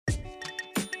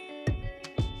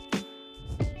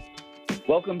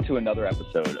Welcome to another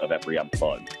episode of EPRI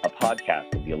Unplugged, a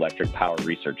podcast of the Electric Power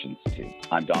Research Institute.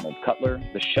 I'm Donald Cutler,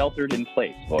 the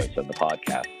sheltered-in-place voice of the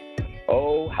podcast.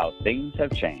 Oh, how things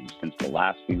have changed since the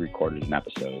last we recorded an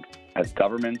episode. As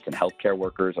governments and healthcare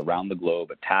workers around the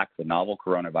globe attack the novel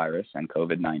coronavirus and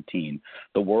COVID-19,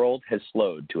 the world has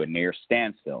slowed to a near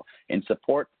standstill in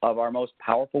support of our most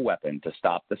powerful weapon to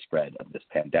stop the spread of this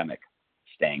pandemic,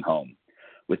 staying home.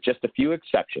 With just a few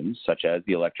exceptions, such as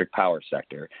the electric power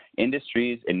sector,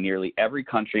 industries in nearly every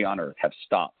country on Earth have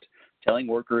stopped, telling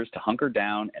workers to hunker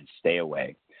down and stay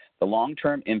away. The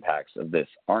long-term impacts of this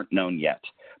aren't known yet,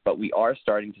 but we are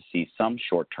starting to see some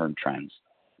short-term trends.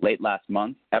 Late last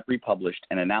month, EPRI published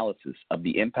an analysis of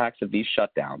the impacts of these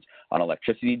shutdowns on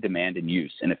electricity demand and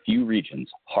use in a few regions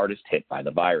hardest hit by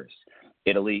the virus: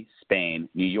 Italy, Spain,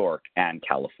 New York, and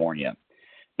California.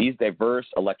 These diverse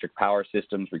electric power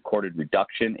systems recorded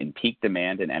reduction in peak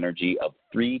demand and energy of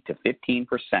 3 to 15%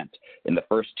 in the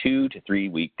first 2 to 3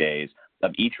 weekdays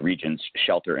of each region's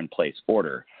shelter-in-place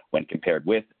order when compared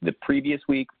with the previous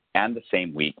week and the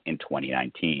same week in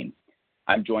 2019.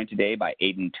 I'm joined today by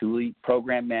Aidan Tooley,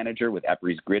 Program Manager with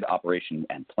EPRI's Grid Operation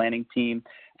and Planning Team,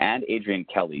 and Adrian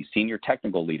Kelly, Senior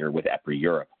Technical Leader with EPRI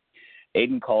Europe.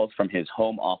 Aidan calls from his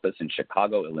home office in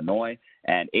Chicago, Illinois,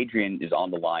 and Adrian is on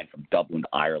the line from Dublin,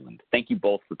 Ireland. Thank you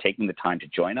both for taking the time to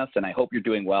join us, and I hope you're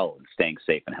doing well and staying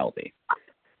safe and healthy.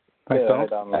 Thanks,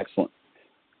 Donald.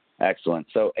 Excellent.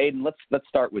 So, Aidan, let's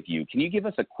start with you. Can you give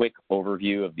us a quick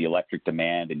overview of the electric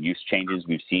demand and use changes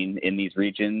we've seen in these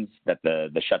regions that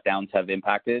the shutdowns have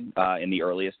impacted in the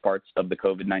earliest parts of the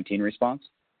COVID-19 response?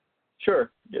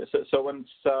 Sure. Yeah, so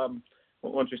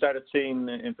once we started seeing,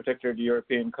 in particular, the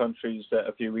European countries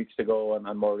a few weeks ago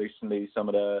and more recently some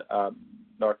of the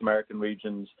North American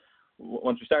regions,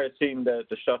 once we started seeing the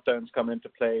shutdowns come into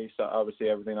place, obviously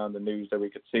everything on the news that we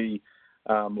could see,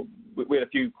 we had a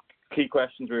few key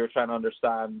questions we were trying to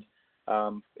understand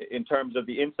in terms of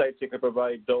the insights you could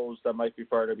provide those that might be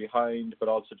further behind, but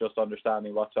also just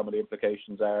understanding what some of the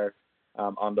implications are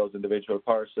on those individual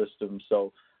power systems.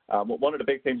 So one of the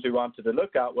big things we wanted to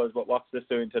look at was what's this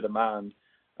doing to demand.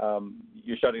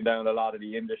 You're shutting down a lot of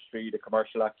the industry, the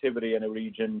commercial activity in a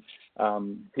region.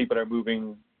 People are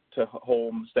moving to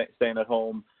home, staying at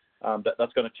home.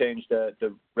 That's going to change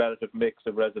the relative mix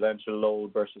of residential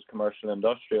load versus commercial and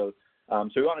industrial. So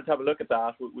we wanted to have a look at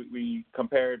that. We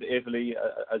compared Italy,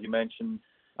 as you mentioned,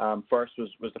 first was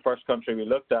the first country we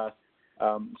looked at.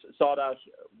 Saw that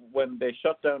when they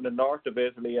shut down the north of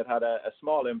Italy, it had a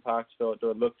small impact, so it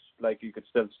looked like you could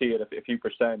still see it a few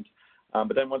percent.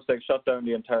 But then once they shut down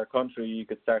the entire country, you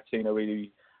could start seeing a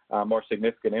really more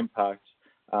significant impact.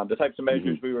 The types of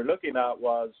measures we were looking at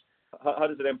was how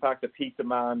does it impact the peak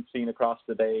demand seen across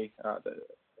the day,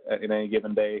 in any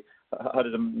given day? How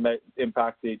does it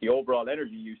impact the overall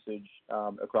energy usage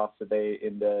across the day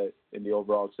in the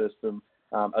overall system,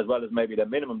 as well as maybe the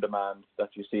minimum demand that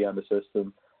you see on the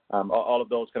system? All of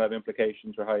those can have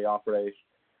implications for how you operate.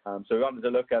 So we wanted to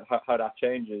look at how that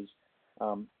changes.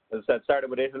 As I said, started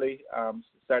with Italy,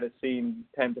 started seeing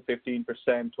 10 to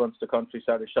 15% once the country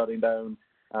started shutting down.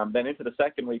 Then into the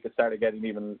second week, it started getting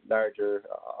even larger,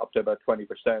 up to about 20%.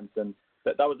 And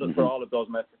that was for all of those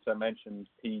metrics I mentioned: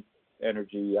 peak,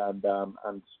 energy, and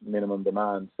minimum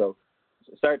demand. So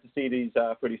started to see these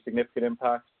pretty significant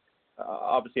impacts.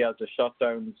 Obviously, as the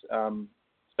shutdowns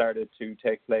started to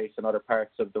take place in other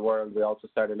parts of the world, we also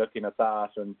started looking at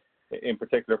that, and in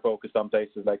particular focused on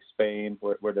places like Spain,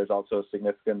 where there's also a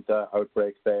significant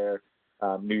outbreak there,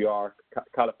 New York,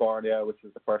 California, which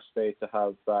was the first state to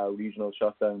have regional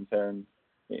shutdowns here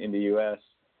in the U.S.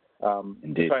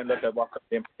 To try and look at what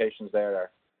the implications there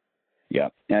are. Yeah,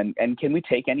 and can we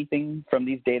take anything from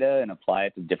these data and apply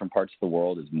it to different parts of the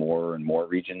world as more and more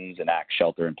regions enact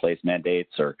shelter-in-place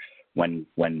mandates, or when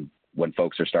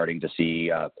folks are starting to see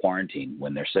quarantine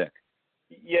when they're sick?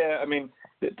 Yeah, I mean,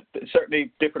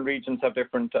 certainly different regions have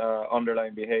different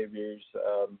underlying behaviors.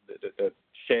 The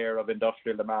share of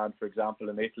industrial demand, for example,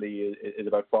 in Italy is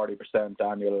about 40%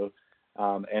 annual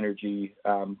energy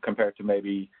compared to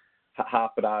maybe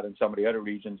half of that in some of the other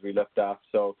regions we looked at.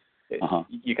 So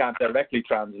you can't directly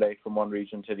translate from one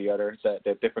region to the other. They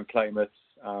have different climates,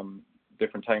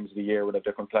 different times of the year would have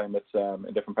different climates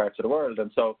in different parts of the world. And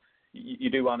so you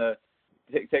do want to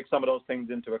take some of those things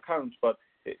into account. But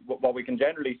what we can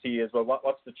generally see is, well,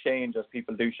 what's the change as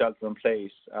people do shelter in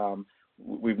place?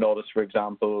 We've noticed, for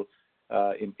example,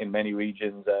 in many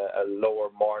regions, a lower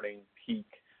morning peak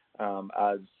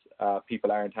as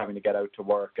people aren't having to get out to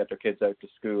work, get their kids out to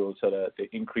school. So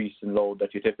the increase in load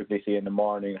that you typically see in the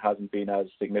morning hasn't been as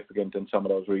significant in some of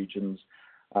those regions.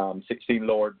 Seeing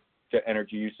lower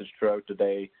energy usage throughout the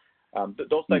day.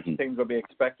 Those types of things will be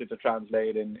expected to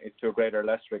translate into a greater or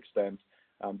lesser extent.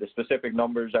 The specific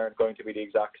numbers aren't going to be the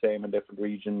exact same in different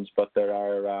regions, but there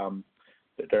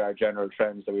are general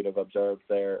trends that we'd have observed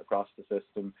there across the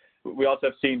system. We also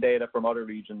have seen data from other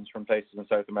regions, from places in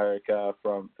South America,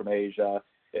 from Asia,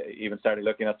 even started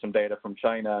looking at some data from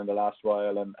China in the last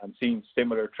while, and seeing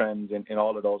similar trends in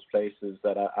all of those places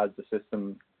that as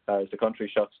the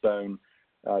country shuts down,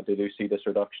 they do see this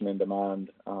reduction in demand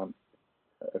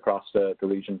across the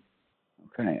region.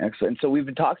 Okay, excellent. So we've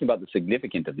been talking about the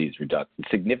significance of these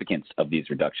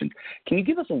reductions. Can you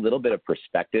give us a little bit of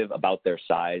perspective about their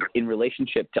size in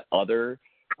relationship to other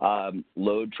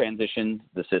load transitions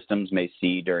the systems may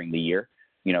see during the year?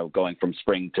 Going from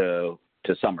spring to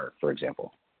summer, for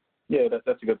example. Yeah,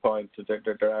 that's a good point.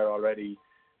 There are already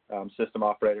system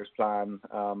operators plan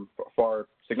for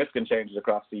significant changes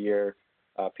across the year.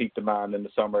 Peak demand in the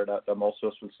summer that most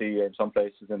of us will see, or in some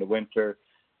places in the winter,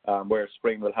 where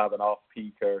spring will have an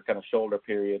off-peak or kind of shoulder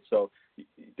period. So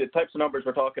the types of numbers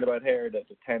we're talking about here, the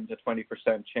 10 to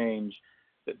 20% change,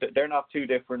 they're not too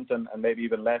different, and maybe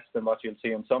even less than what you'll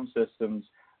see in some systems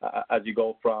as you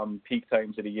go from peak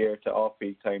times of the year to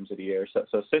off-peak times of the year.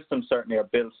 So systems certainly are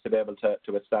built to be able to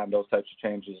withstand those types of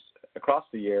changes across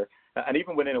the year. And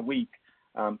even within a week,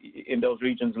 in those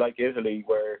regions like Italy,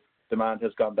 where demand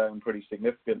has gone down pretty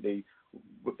significantly,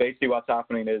 basically what's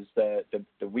happening is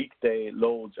the weekday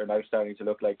loads are now starting to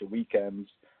look like the weekends.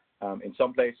 In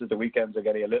some places, the weekends are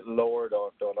getting a little lower,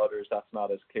 though in others that's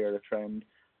not as clear a trend.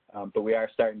 But we are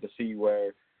starting to see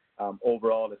where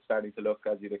overall it's starting to look,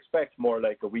 as you'd expect, more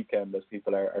like a weekend as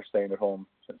people are staying at home,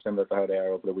 similar to how they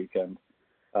are over the weekend.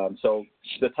 So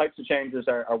the types of changes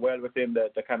are well within the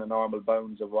kind of normal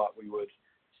bounds of what we would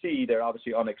see. They're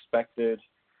obviously unexpected.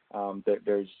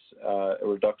 There's a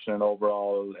reduction in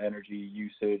overall energy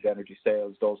usage, energy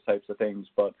sales, those types of things.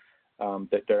 But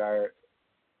there are,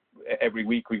 every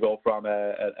week we go from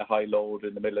a high load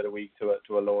in the middle of the week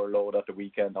to a lower load at the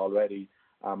weekend already.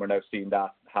 We're now seeing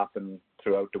that happen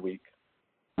throughout the week.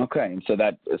 Okay, and so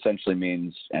that essentially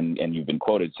means, and you've been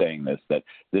quoted saying this, that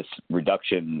this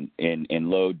reduction in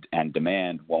load and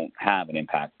demand won't have an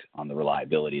impact on the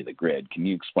reliability of the grid. Can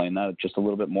you explain that just a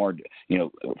little bit more,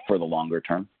 for the longer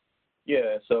term?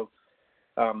 Yeah, so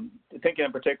thinking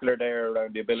in particular there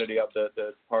around the ability of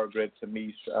the power grid to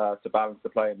meet, to balance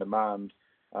supply and demand,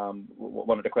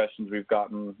 one of the questions we've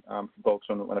gotten from folks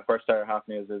when it first started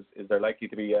happening is there likely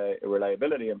to be a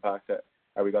reliability impact?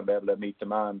 Are we going to be able to meet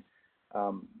demand?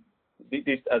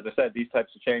 These, as I said, these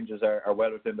types of changes are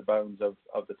well within the bounds of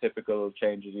the typical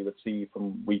changes you would see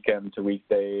from weekend to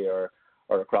weekday or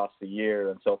across the year.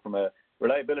 And so from a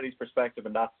reliability perspective,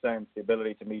 in that sense, the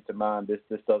ability to meet demand,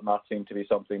 this does not seem to be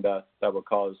something that would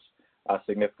cause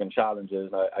significant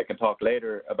challenges. I can talk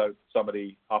later about some of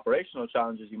the operational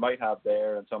challenges you might have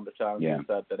there and some of the challenges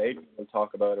that Adrian will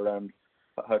talk about around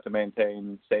how to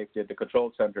maintain safety at the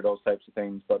control center, those types of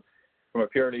things. But from a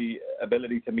purely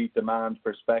ability to meet demand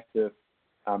perspective,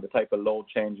 the type of load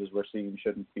changes we're seeing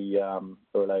shouldn't be a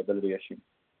reliability issue.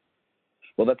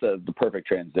 Well, that's the perfect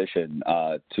transition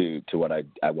to what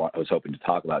I was hoping to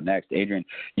talk about next. Adrian,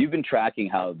 you've been tracking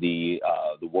how the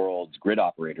world's grid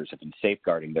operators have been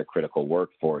safeguarding their critical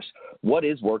workforce. What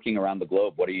is working around the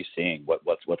globe? What are you seeing?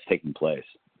 What's taking place?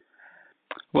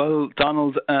 Well,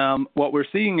 Donald, what we're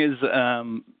seeing is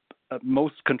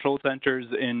most control centers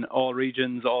in all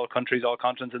regions, all countries, all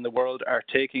continents in the world are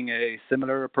taking a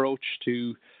similar approach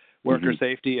to worker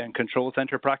safety and control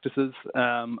center practices.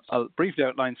 I'll briefly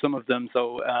outline some of them.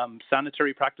 So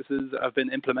sanitary practices have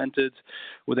been implemented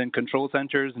within control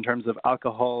centers in terms of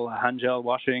alcohol, hand gel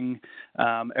washing.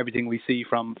 Everything we see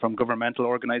from governmental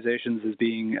organizations is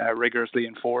being rigorously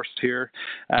enforced here.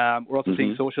 We're also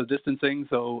seeing social distancing.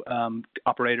 So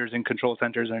operators in control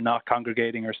centers are not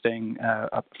congregating or staying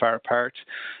far apart.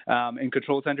 In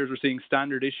control centers, we're seeing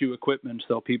standard issue equipment.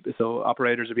 So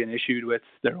operators are being issued with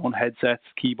their own headsets,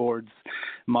 keyboards,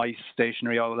 mice,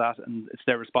 stationery, all of that, and it's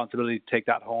their responsibility to take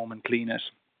that home and clean it.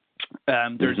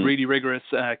 There's really rigorous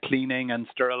cleaning and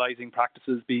sterilizing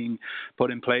practices being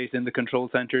put in place in the control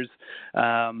centers.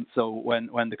 So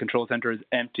when the control center is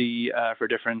empty for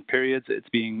different periods, it's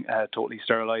being totally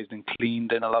sterilized and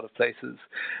cleaned in a lot of places.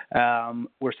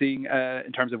 We're seeing,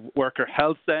 in terms of worker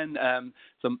health then,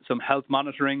 some health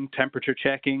monitoring, temperature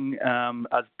checking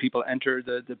as people enter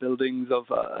the buildings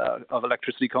of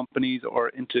electricity companies or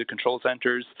into control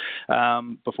centers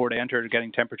before they enter,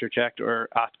 getting temperature checked or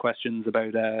asked questions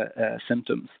about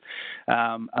symptoms.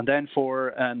 And then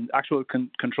for actual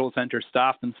control center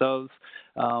staff themselves,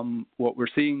 what we're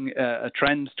seeing a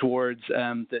trend towards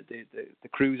the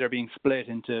crews are being split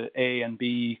into A and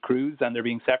B crews, and they're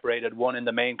being separated, one in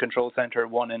the main control center,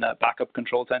 one in a backup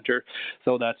control center,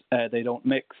 so that they don't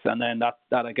mix. And then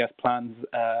that I guess plans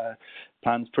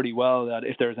pretty well that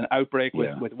if there's an outbreak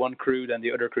with one crew, then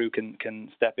the other crew can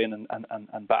step in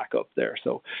and back up there.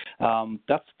 So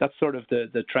that's sort of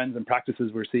the trends and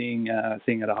practices we're seeing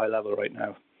at a high level right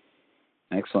now.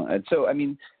 Excellent. And so, I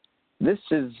mean, this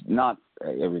is not,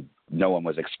 no one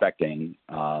was expecting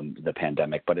the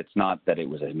pandemic, but it's not that it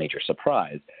was a major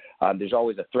surprise. There's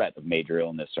always a threat of major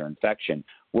illness or infection.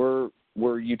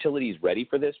 Were utilities ready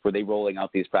for this? Were they rolling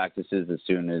out these practices as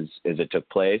soon as it took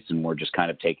place, and we're just kind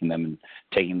of taking them and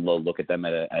taking a look at them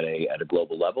at a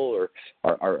global level, or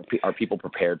are people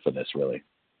prepared for this really?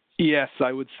 Yes,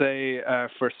 I would say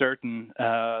for certain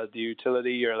the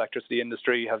utility or electricity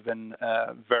industry have been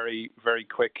very, very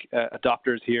quick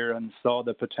adopters here and saw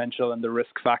the potential and the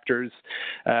risk factors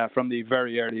from the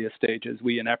very earliest stages.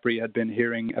 We in EPRI had been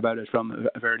hearing about it from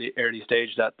a very early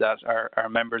stage that our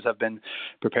members have been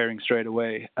preparing straight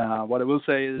away. What I will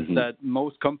say is that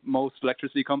most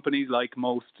electricity companies, like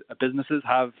most businesses,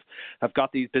 have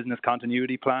got these business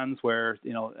continuity plans where,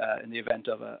 in the event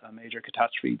of a major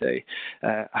catastrophe, they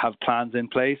have plans in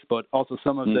place, but also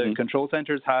some of the control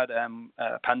centers had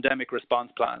pandemic response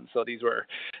plans. So these were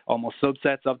almost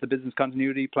subsets of the business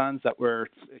continuity plans that were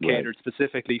catered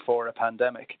specifically for a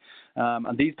pandemic.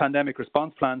 And these pandemic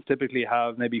response plans typically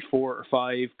have maybe 4 or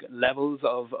 5 levels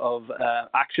of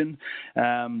action,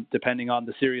 depending on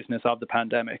the seriousness of the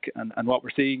pandemic. And what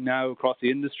we're seeing now across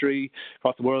the industry,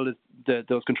 across the world, is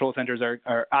those control centers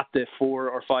are at the 4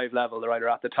 or 5 level. They're either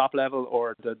at the top level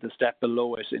or the step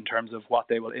below it in terms of what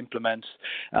they will implement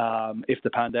if the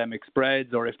pandemic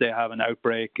spreads, or if they have an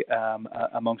outbreak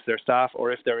amongst their staff,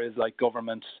 or if there is like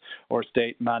government or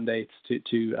state mandates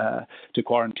to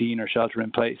quarantine or shelter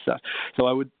in place. So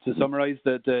I would, to summarize,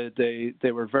 that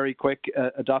they were very quick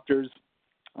adopters.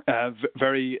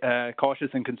 Very cautious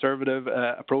and conservative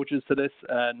approaches to this,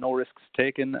 no risks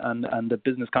taken, and the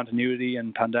business continuity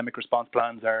and pandemic response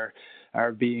plans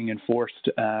are being enforced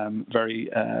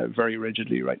very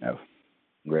rigidly right now.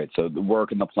 Great. So the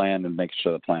work and the plan and making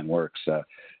sure the plan works,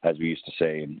 as we used to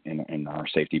say in our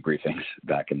safety briefings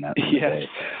back in that day.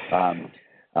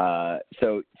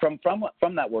 So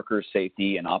from that worker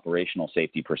safety and operational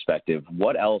safety perspective,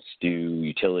 what else do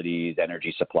utilities,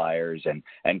 energy suppliers,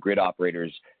 and grid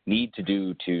operators need to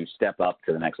do to step up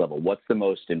to the next level? What's the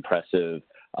most impressive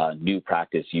new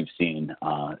practice you've seen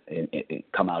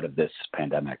come out of this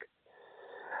pandemic?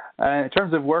 In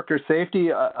terms of worker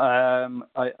safety, I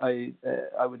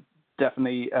would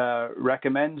definitely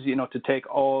recommend, to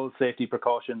take all safety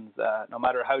precautions, no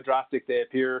matter how drastic they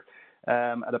appear.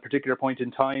 At a particular point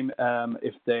in time,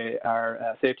 if they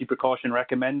are safety precaution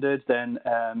recommended, then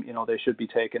they should be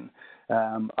taken.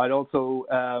 I'd also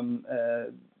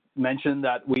mention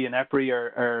that we in EPRI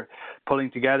are pulling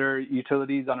together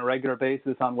utilities on a regular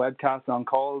basis on webcasts, on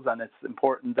calls, and it's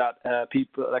important that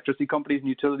electricity companies and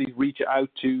utilities reach out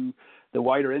to the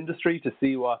wider industry to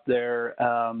see what their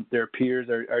peers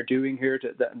are doing here,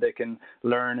 that they can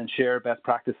learn and share best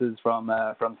practices from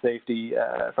safety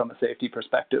from a safety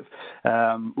perspective.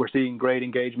 We're seeing great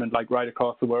engagement right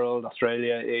across the world: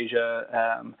 Australia,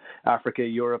 Asia, Africa,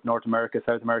 Europe, North America,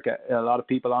 South America. A lot of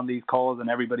people on these calls, and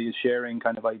everybody is sharing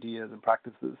kind of ideas and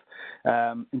practices.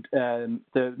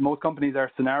 Most companies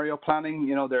are scenario planning.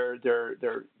 They're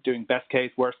doing best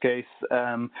case, worst case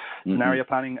scenario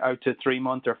planning out to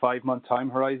 3-month or 5-month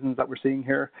time horizons that we're seeing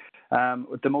here.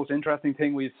 The most interesting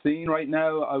thing we've seen right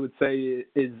now, I would say,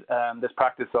 is this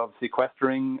practice of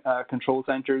sequestering control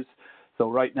centers. So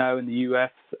right now in the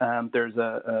US, there's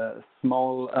a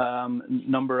small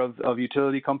number of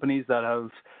utility companies that have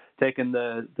taken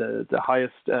the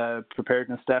highest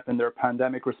preparedness step in their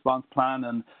pandemic response plan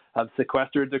and have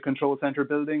sequestered the control center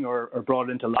building or brought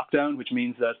it into lockdown, which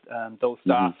means that those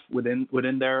staff within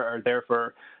there are there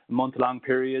for a month-long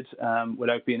period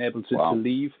without being able to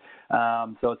leave.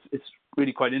 So it's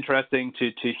really quite interesting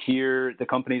to hear the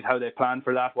companies, how they plan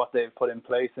for that, what they've put in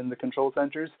place in the control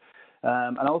centers.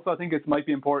 And also, I think it might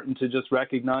be important to just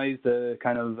recognize the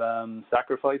kind of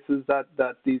sacrifices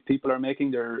that these people are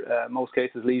making. They're most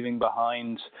cases leaving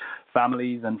behind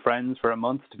families and friends for a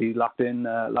month to be locked in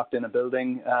a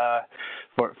building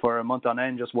for a month on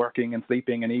end, just working and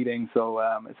sleeping and eating. So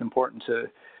it's important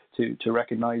to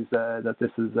recognize that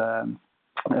this is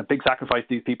a big sacrifice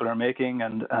these people are making,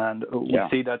 and we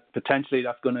see that potentially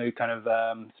that's going to kind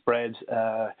of spread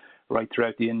right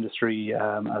throughout the industry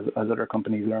as other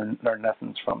companies learn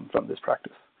lessons from this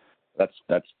practice.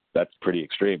 That's pretty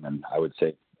extreme, and I would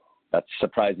say that's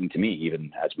surprising to me,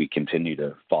 even as we continue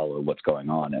to follow what's going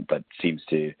on. But seems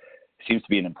to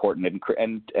be an important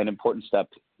and an important step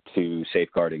to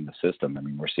safeguarding the system. I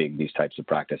mean, we're seeing these types of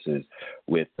practices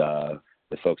with the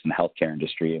folks in the healthcare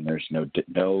industry, and there's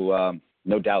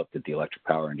no doubt that the electric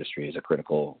power industry is a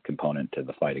critical component to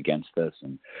the fight against this.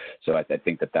 And so I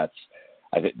think that's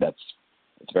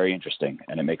it's very interesting,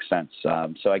 and it makes sense.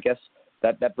 So I guess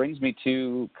that brings me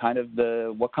to kind of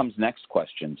the what comes next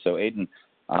question. So Aidan,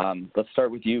 let's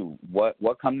start with you.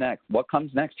 What comes next? What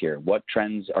comes next here? What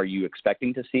trends are you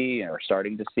expecting to see or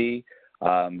starting to see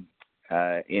as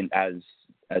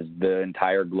the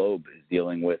entire globe is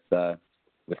dealing with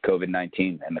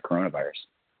COVID-19 and the coronavirus?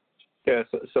 Yeah,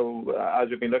 so as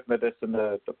we've been looking at this in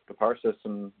the power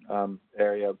system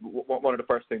area, one of the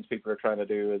first things people are trying to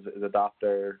do is adapt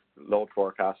their load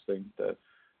forecasting, the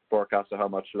forecast of how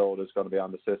much load is going to be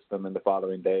on the system in the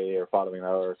following day or following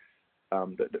hour,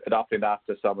 adapting that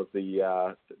to some of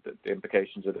the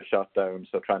implications of the shutdown.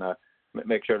 So trying to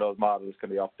make sure those models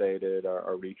can be updated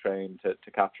or retrained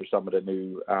to capture some of the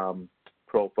new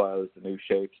profiles, the new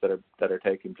shapes that are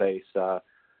taking place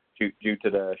due to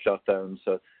the shutdown.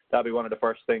 So that'll be one of the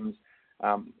first things.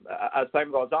 As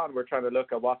time goes on, we're trying to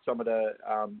look at what some of the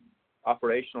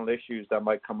operational issues that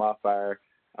might come up are,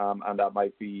 and that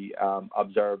might be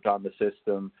observed on the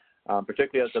system,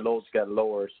 particularly as the loads get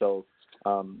lower. So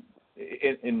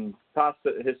in past,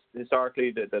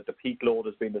 historically, the peak load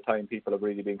has been the time people have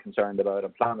really been concerned about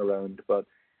and plan around. But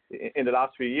in the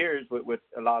last few years, with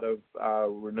a lot of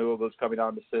renewables coming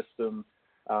on the system,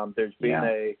 there's been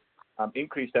a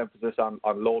increased emphasis on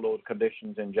low load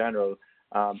conditions in general,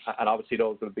 and obviously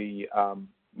those will be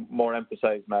more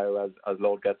emphasized now as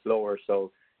load gets lower.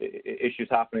 So issues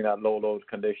happening at low load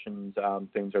conditions,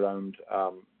 things around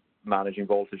managing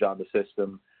voltage on the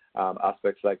system,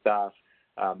 aspects like that.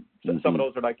 Some of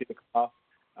those are likely to come off.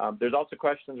 There's also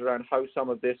questions around how some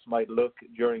of this might look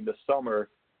during the summer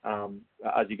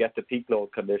as you get to peak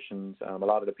load conditions. A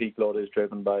lot of the peak load is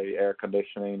driven by air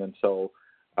conditioning, and so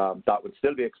that would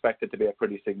still be expected to be a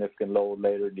pretty significant load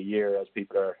later in the year as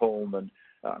people are at home and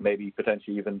maybe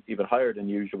potentially even higher than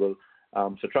usual.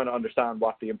 So trying to understand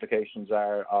what the implications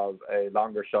are of a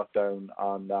longer shutdown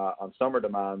on summer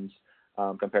demands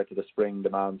compared to the spring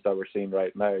demands that we're seeing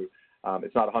right now.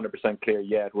 It's not 100% clear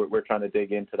yet. We're trying to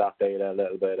dig into that data a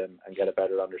little bit and get a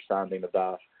better understanding of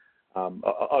that.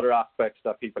 Other aspects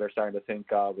that people are starting to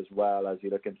think of as well as you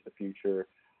look into the future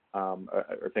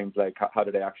are things like how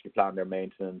do they actually plan their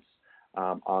maintenance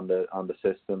on the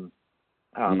system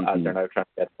as they're now trying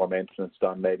to get more maintenance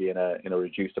done, maybe in a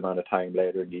reduced amount of time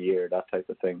later in the year, that type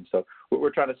of thing. So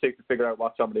we're trying to figure out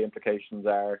what some of the implications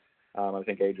are. I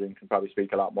think Adrian can probably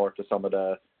speak a lot more to some of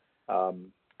the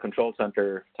control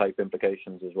center type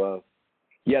implications as well.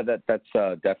 Yeah, that's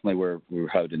definitely where we're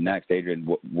headed next. Adrian,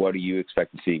 what do you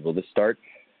expect to see? Will this start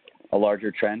a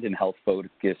larger trend in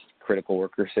health-focused critical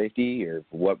worker safety, or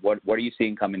what are you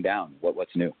seeing coming down?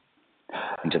 What's new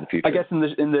into the future? I guess in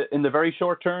the very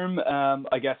short term,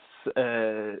 I guess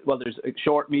there's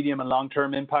short, medium, and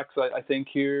long-term impacts. I think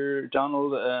here,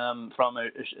 Donald, from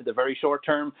the very short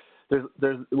term.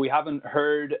 We haven't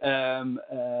heard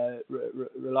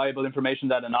reliable information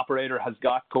that an operator has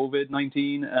got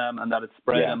COVID-19 and that it's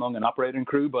spread among an operating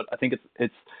crew, but I think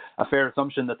it's a fair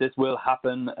assumption that this will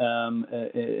happen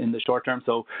in the short term.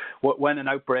 So when an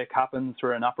outbreak happens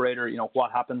for an operator,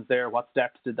 what happens there? What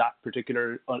steps did that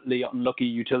particularly unlucky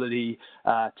utility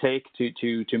take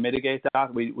to mitigate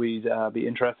that? We'd be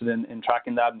interested in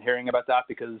tracking that and hearing about that,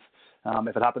 because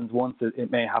if it happens once, it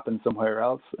may happen somewhere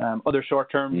else. Other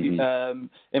short-term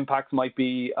impacts might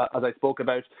be, as I spoke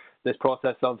about, this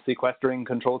process of sequestering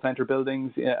control center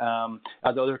buildings.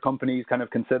 As other companies kind of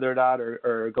consider that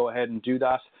or go ahead and do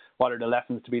that, what are the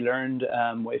lessons to be learned?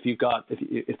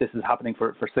 If this is happening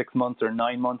for 6 months or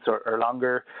 9 months or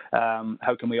longer,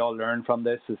 how can we all learn from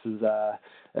this? This is a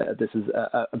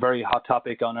very hot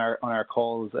topic on our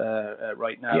calls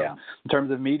right now. Yeah. In terms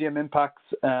of medium impacts,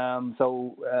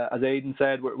 as Aidan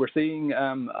said, we're seeing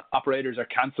operators are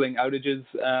cancelling outages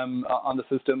on the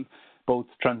system, both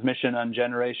transmission and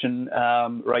generation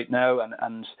right now,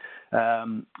 and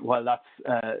while that's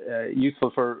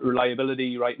useful for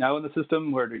reliability right now in the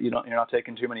system, where you're not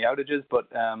taking too many outages, but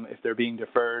if they're being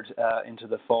deferred into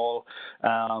the fall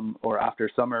or after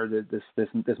summer,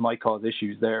 this might cause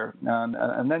issues there.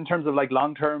 And then in terms of like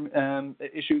long-term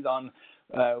issues on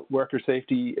worker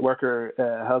safety, worker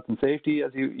health and safety,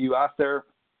 as you asked there.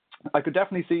 I could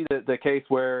definitely see the case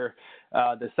where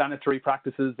the sanitary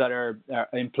practices that are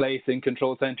in place in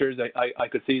control centers, I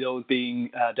could see those being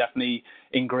definitely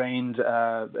ingrained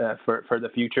for the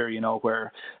future,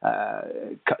 where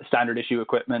standard issue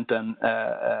equipment and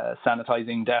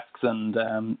sanitizing desks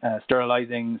and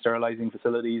sterilizing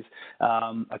facilities,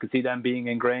 I could see them being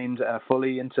ingrained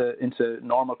fully into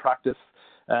normal practice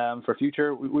for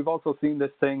future. We've also seen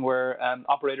this thing where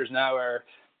operators now are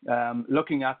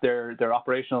looking at their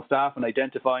operational staff and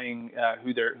identifying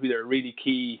who their really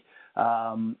key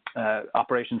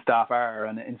operation staff are,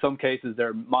 and in some cases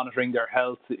they're monitoring their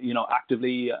health,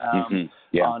 actively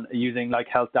on using like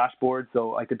health dashboards.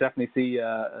 So I could definitely see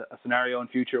a scenario in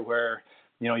future where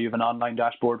you have an online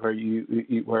dashboard where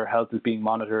where health is being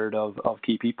monitored of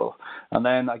key people. And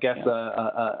then I guess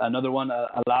another one,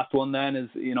 a last one then is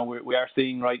we are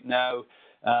seeing right now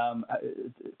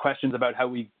questions about how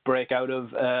we break out of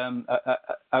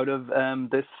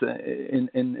this in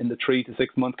the 3 to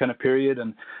 6 month kind of period,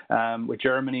 and with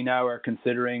Germany now are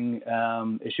considering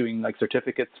issuing like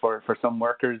certificates for some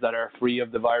workers that are free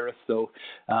of the virus. So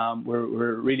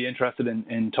we're really interested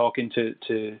in talking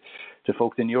to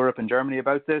folks in Europe and Germany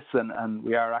about this, and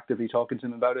we are actively talking to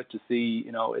them about it to see,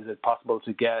 is it possible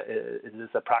to get, is this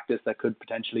a practice that could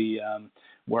potentially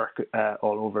work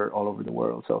all over the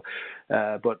world. So,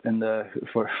 but there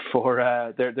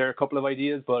are a couple of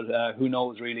ideas, but who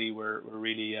knows really? We're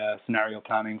really scenario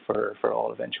planning for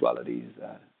all eventualities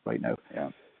right now.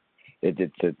 Yeah,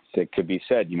 it could be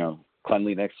said,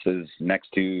 cleanliness is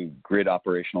next to grid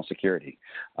operational security.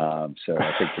 So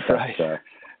I think that's right.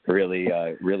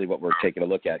 Really what we're taking a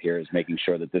look at here is making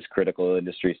sure that this critical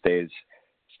industry stays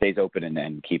open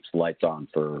and keeps lights on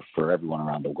for everyone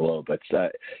around the globe. But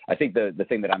I think the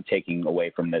thing that I'm taking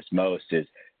away from this most is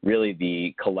really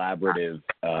the collaborative,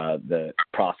 the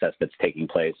process that's taking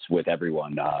place with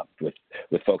everyone,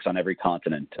 with folks on every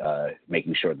continent,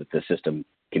 making sure that the system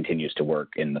continues to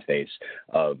work in the face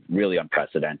of really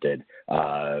unprecedented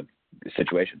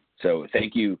situation. So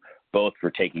thank you both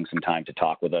for taking some time to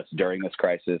talk with us during this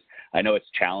crisis. I know it's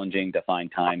challenging to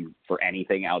find time for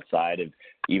anything outside of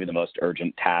even the most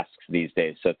urgent tasks these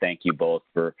days. So thank you both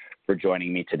for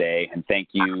joining me today. And thank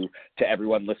you to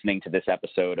everyone listening to this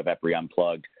episode of EPRI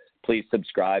Unplugged. Please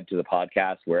subscribe to the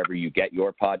podcast wherever you get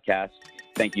your podcasts.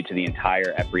 Thank you to the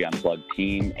entire EPRI Unplugged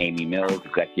team, Amy Mills,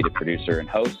 executive producer and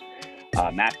host,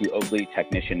 Matthew Oakley,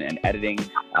 technician and editing,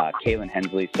 Kaylin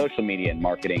Hensley, social media and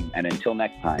marketing. And until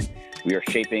next time, we are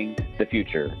shaping the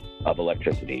future of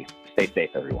electricity. Stay safe,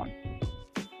 everyone.